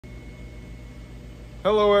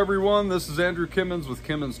Hello everyone, this is Andrew Kimmons with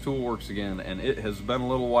Kimmons Tool Works again, and it has been a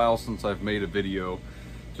little while since I've made a video.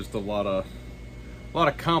 Just a lot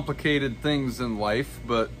of complicated things in life,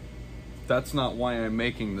 but that's not why I'm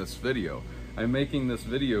making this video. I'm making this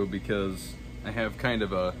video because I have kind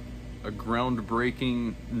of a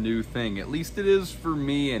groundbreaking new thing. At least it is for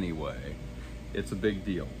me anyway. It's a big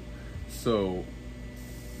deal. So,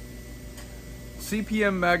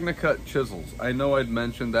 CPM Magnacut chisels. I know I'd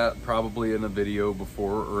mentioned that probably in a video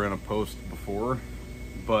before or in a post before,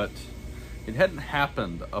 but it hadn't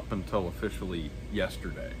happened up until officially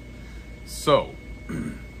yesterday. So,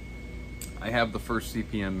 I have the first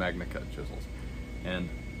CPM Magnacut chisels, and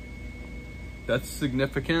that's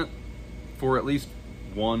significant for at least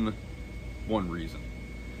one reason.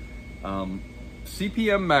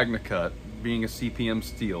 CPM Magnacut, being a CPM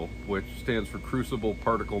steel, which stands for Crucible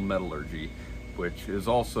Particle Metallurgy, which is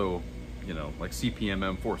also, you know, like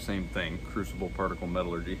CPM M4, same thing, Crucible Particle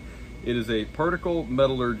Metallurgy. It is a particle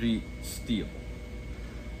metallurgy steel.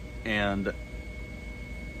 And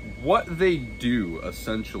what they do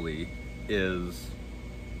essentially is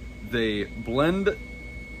they blend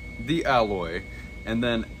the alloy and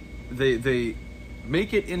then they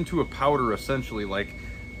make it into a powder essentially, like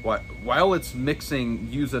while it's mixing,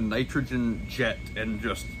 use a nitrogen jet and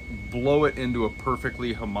just blow it into a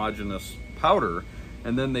perfectly homogeneous powder,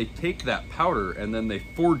 and then they take that powder and then they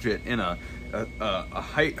forge it in a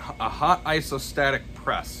hot isostatic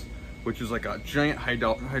press, which is like a giant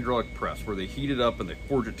hydraulic press where they heat it up and they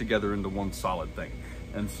forge it together into one solid thing.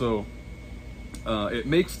 And so it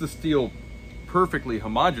makes the steel perfectly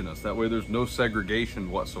homogeneous. That way there's no segregation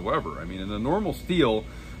whatsoever. I mean, in a normal steel,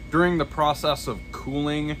 during the process of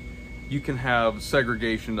cooling, you can have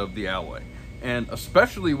segregation of the alloy. And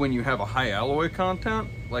especially when you have a high alloy content,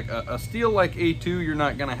 like a steel like A2, you're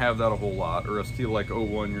not gonna have that a whole lot, or a steel like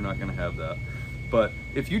O1, you're not gonna have that. But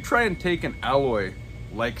if you try and take an alloy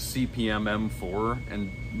like CPM M4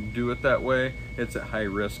 and do it that way, it's at high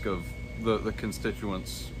risk of the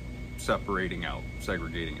constituents separating out,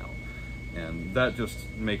 segregating out. And that just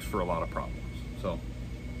makes for a lot of problems. So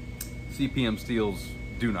CPM steels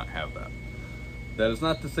do not have that. That is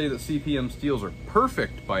not to say that CPM steels are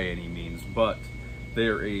perfect by any means, but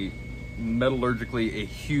they're metallurgically a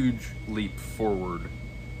huge leap forward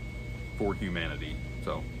for humanity.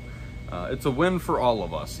 So it's a win for all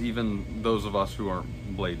of us, even those of us who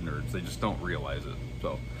aren't blade nerds. They just don't realize it.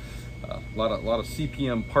 So a lot of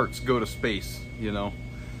CPM parts go to space, you know.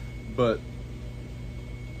 But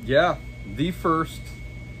yeah, the first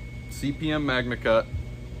CPM Magnacut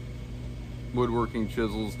woodworking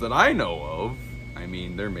chisels that I know of. I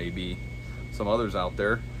mean, there may be some others out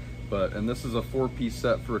there, and this is a 4-piece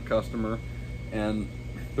set for a customer. And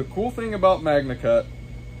the cool thing about Magnacut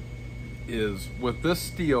is with this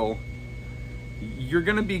steel, you're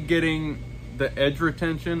gonna be getting the edge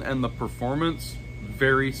retention and the performance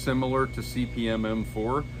very similar to CPM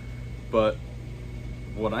M4, but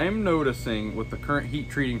what I'm noticing with the current heat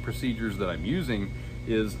treating procedures that I'm using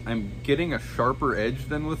is I'm getting a sharper edge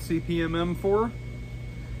than with CPM M4.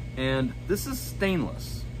 And this is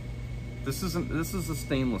stainless. This is a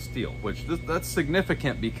stainless steel, which that's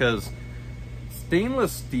significant because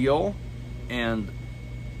stainless steel and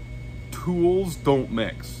tools don't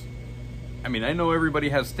mix. I mean, I know everybody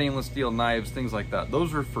has stainless steel knives, things like that.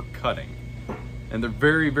 Those are for cutting, and they're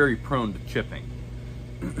very, very prone to chipping.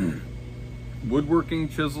 Woodworking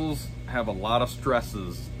chisels have a lot of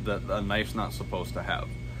stresses that a knife's not supposed to have,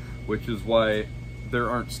 which is why there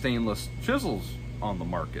aren't stainless chisels on the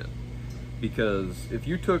market. Because if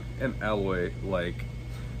you took an alloy like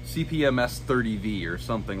CPM S30V or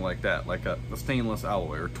something like that, like a stainless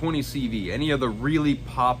alloy, or 20CV, any of the really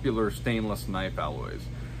popular stainless knife alloys,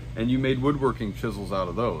 and you made woodworking chisels out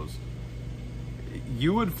of those,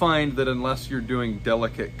 you would find that unless you're doing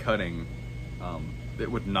delicate cutting,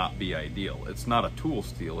 it would not be ideal. It's not a tool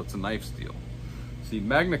steel, it's a knife steel. See,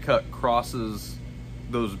 Magnacut crosses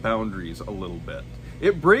those boundaries a little bit.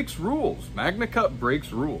 It breaks rules. Magnacut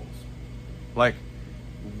breaks rules. Like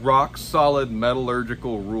rock solid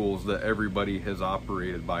metallurgical rules that everybody has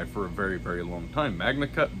operated by for a very, very long time.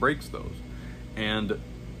 Magnacut breaks those. And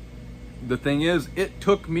the thing is, it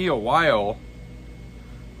took me a while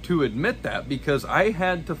to admit that, because I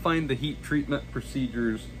had to find the heat treatment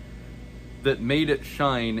procedures that made it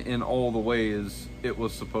shine in all the ways it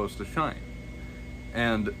was supposed to shine.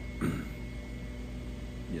 And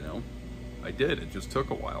you know, I did. It just took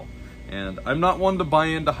a while. And I'm not one to buy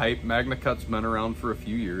into hype. Magnacut's been around for a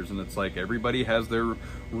few years, and it's like everybody has their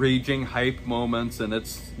raging hype moments, and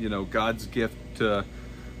it's, you know, God's gift to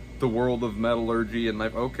the world of metallurgy and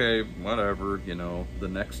like, okay, whatever, you know,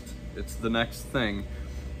 it's the next thing.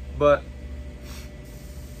 But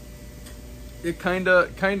it kind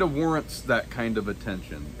of warrants that kind of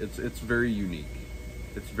attention. It's very unique.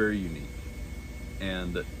 It's very unique.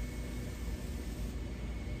 And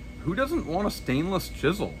who doesn't want a stainless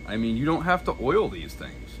chisel? I mean, you don't have to oil these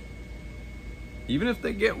things. Even if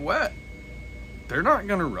they get wet, they're not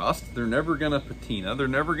gonna rust. They're never gonna patina. They're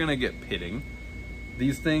never gonna get pitting.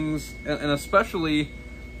 These things, and especially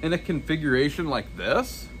in a configuration like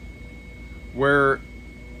this, where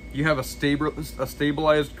you have a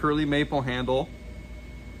stabilized curly maple handle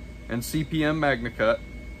and CPM Magnacut,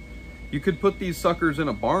 you could put these suckers in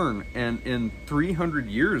a barn and in 300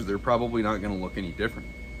 years, they're probably not gonna look any different.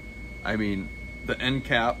 I mean, the end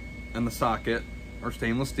cap and the socket are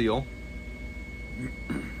stainless steel.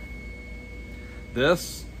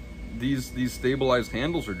 These stabilized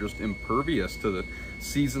handles are just impervious to the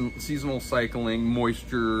seasonal cycling,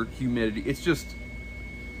 moisture, humidity. It's just,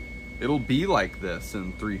 it'll be like this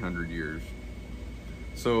in 300 years.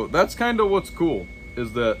 So that's kind of what's cool,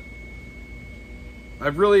 is that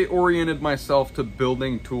I've really oriented myself to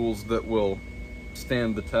building tools that will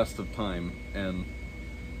stand the test of time and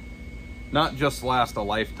not just last a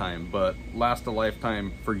lifetime, but last a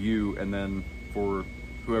lifetime for you and then for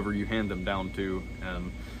whoever you hand them down to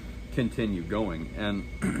and continue going. And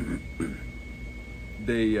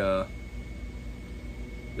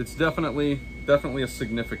it's definitely a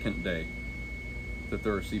significant day that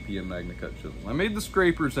there are CPM Magnacut chisels. I made the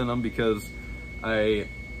scrapers in them because I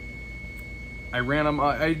ran them.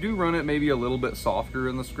 I do run it maybe a little bit softer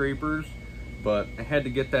in the scrapers, but I had to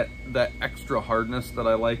get that extra hardness that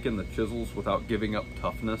I like in the chisels without giving up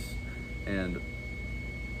toughness, and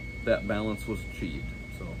that balance was achieved.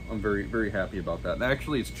 So I'm very, very happy about that. And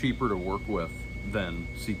actually, it's cheaper to work with than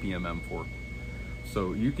CPM M4.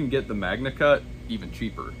 So you can get the Magnacut even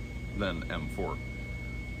cheaper than M4.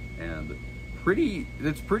 And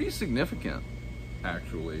it's pretty significant,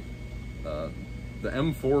 actually. The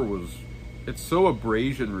M4 it's so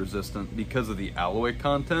abrasion resistant because of the alloy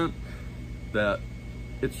content that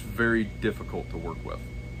it's very difficult to work with.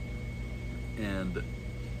 And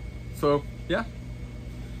so, yeah.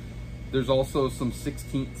 There's also some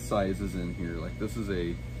 16th sizes in here. Like this is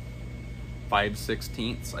a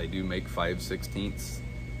 5/16. I do make 5/16.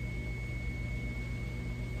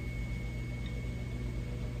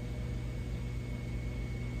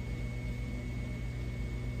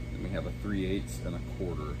 Then we have a 3/8 and a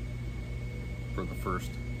 1/4 for the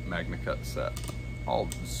first Magnacut set. I'll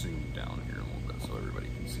zoom down here a little bit so everybody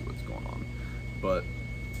can see what's going on. But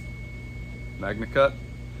Magnacut,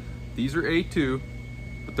 these are A2,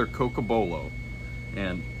 but they're Cocobolo,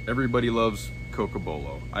 and everybody loves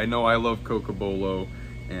Cocobolo. I know I love Cocobolo,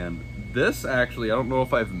 and this actually, I don't know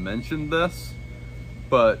if I've mentioned this,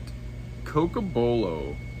 but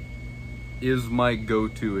Cocobolo is my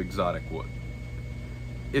go-to exotic wood.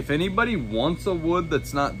 If anybody wants a wood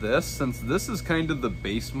that's not this, since this is kind of the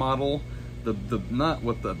base model, not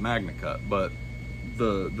with the Magnacut, but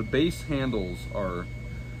the base handles are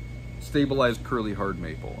stabilized curly hard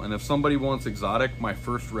maple. And if somebody wants exotic, my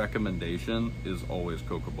first recommendation is always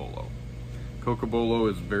Cocobolo. Cocobolo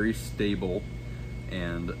is very stable,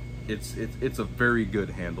 and it's a very good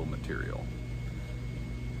handle material.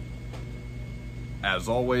 As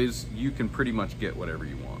always, you can pretty much get whatever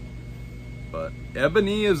you want. But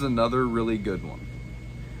ebony is another really good one.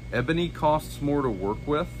 Ebony costs more to work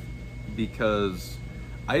with because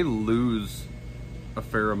I lose a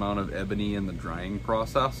fair amount of ebony in the drying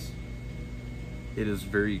process. It is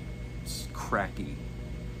very cracky,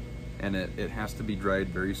 and it has to be dried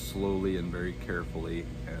very slowly and very carefully.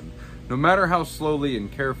 And no matter how slowly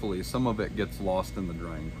and carefully, some of it gets lost in the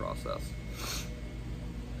drying process.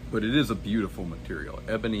 But it is a beautiful material.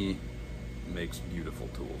 Ebony makes beautiful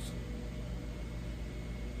tools.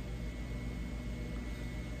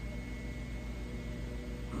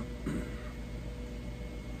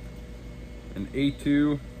 An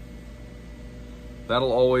A2,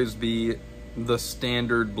 that'll always be the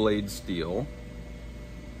standard blade steel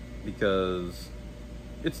because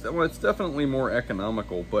it's definitely more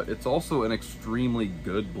economical, but it's also an extremely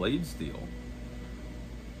good blade steel.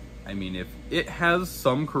 I mean, if it has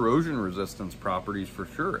some corrosion resistance properties for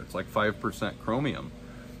sure, it's like 5% chromium,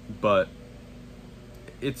 but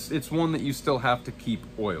it's one that you still have to keep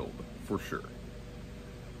oiled for sure.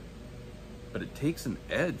 But it takes an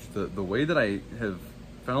edge. The way that I have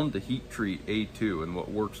found to heat treat A2 and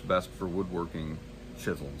what works best for woodworking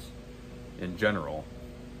chisels in general,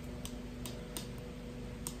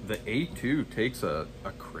 the A2 takes a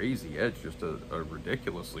crazy edge, just a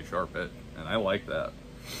ridiculously sharp edge, and I like that.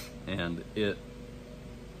 And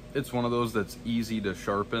it's one of those that's easy to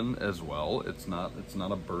sharpen as well. It's not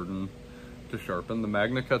a burden to sharpen. The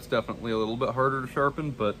Magnacut's definitely a little bit harder to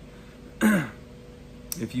sharpen, but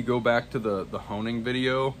if you go back to the honing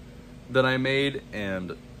video that I made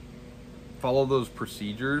and follow those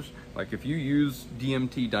procedures, like if you use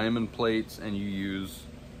DMT diamond plates and you use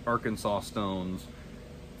Arkansas stones,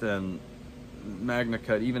 then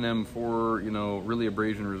Magnacut, even M4, you know, really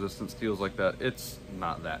abrasion resistant steels like that, it's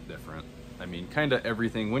not that different. I mean, kind of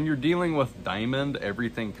everything. When you're dealing with diamond,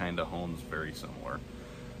 everything kind of hones very similar.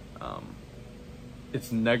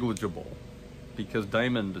 It's negligible because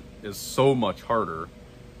diamond is so much harder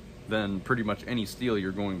than pretty much any steel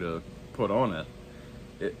you're going to put on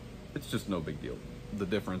it. It's just no big deal. The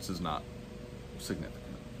difference is not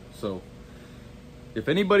significant. So if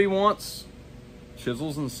anybody wants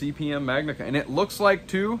chisels in CPM Magnacut, and it looks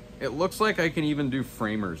like I can even do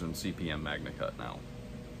framers in CPM Magnacut now.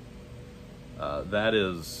 That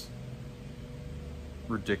is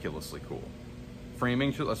ridiculously cool.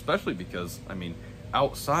 Framing chisels, especially because, I mean,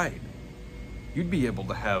 outside, you'd be able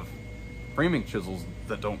to have framing chisels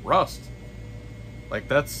that don't rust. Like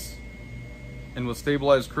that's, and with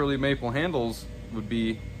stabilized curly maple handles, would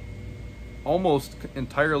be almost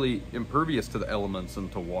entirely impervious to the elements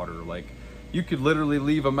and to water. Like you could literally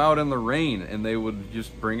leave them out in the rain and they would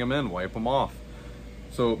just bring them in, wipe them off.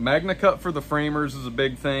 So Magnacut for the framers is a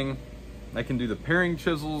big thing. I can do the paring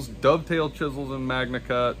chisels, dovetail chisels in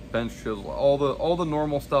Magnacut, bench chisel, all the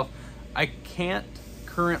normal stuff. I can't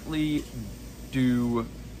currently do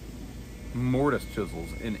mortise chisels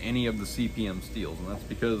in any of the CPM steels, and that's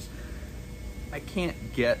because I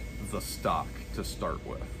can't get the stock to start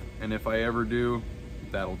with. And if I ever do,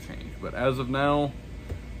 that'll change. But as of now,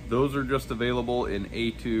 those are just available in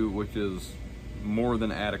A2, which is more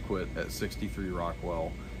than adequate at 63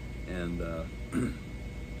 Rockwell. And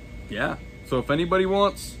yeah, so if anybody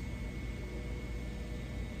wants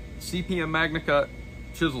CPM Magnacut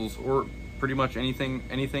chisels, or pretty much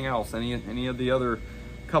anything else, any of the other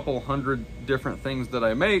couple hundred different things that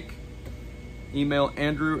I make, email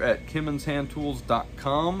Andrew at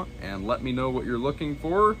kimmonshandtools.com and let me know what you're looking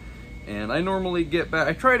for. And I normally get back,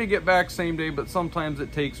 I try to get back same day, but sometimes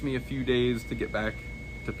it takes me a few days to get back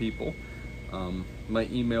to people. My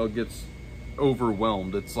email gets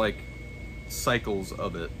overwhelmed. It's like cycles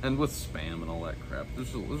of it, and with spam and all that crap.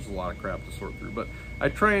 There's a lot of crap to sort through, but I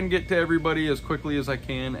try and get to everybody as quickly as I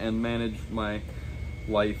can and manage my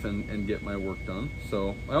life and get my work done.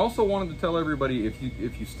 So I also wanted to tell everybody,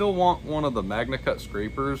 if you still want one of the Magnacut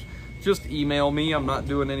scrapers, just email me. I'm not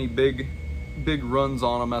doing any big runs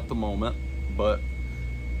on them at the moment, but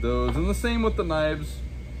those, and the same with the knives,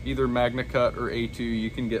 either Magnacut or A2, you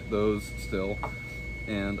can get those still.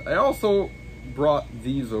 And I also brought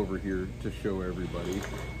these over here to show everybody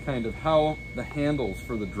kind of how the handles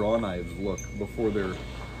for the draw knives look before they're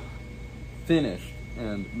finished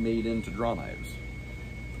and made into draw knives.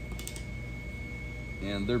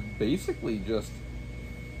 And they're basically just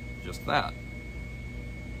that.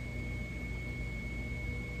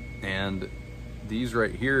 And these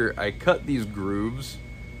right here, I cut these grooves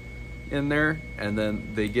in there, and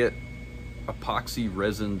then they get epoxy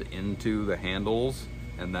resined into the handles,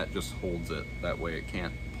 and that just holds it. That way it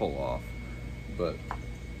can't pull off. But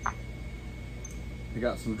I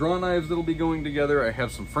got some draw knives that'll be going together. I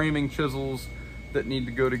have some framing chisels that need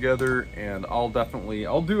to go together, and I'll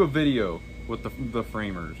do a video with the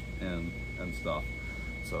framers and stuff,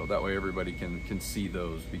 so that way everybody can see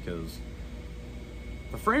those, because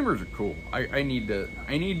the framers are cool. I need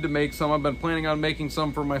to make some. I've been planning on making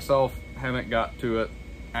some for myself, haven't got to it.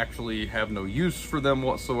 Actually have no use for them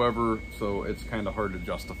whatsoever, so it's kind of hard to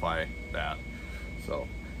justify that. So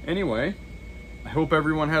anyway, I hope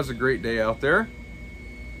everyone has a great day out there.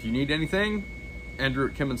 If you need anything, Andrew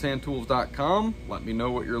at kimmonshandtools.com. Let me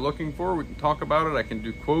know what you're looking for. We can talk about it. I can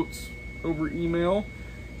do quotes over email.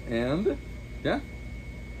 And yeah,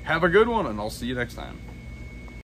 have a good one, and I'll see you next time.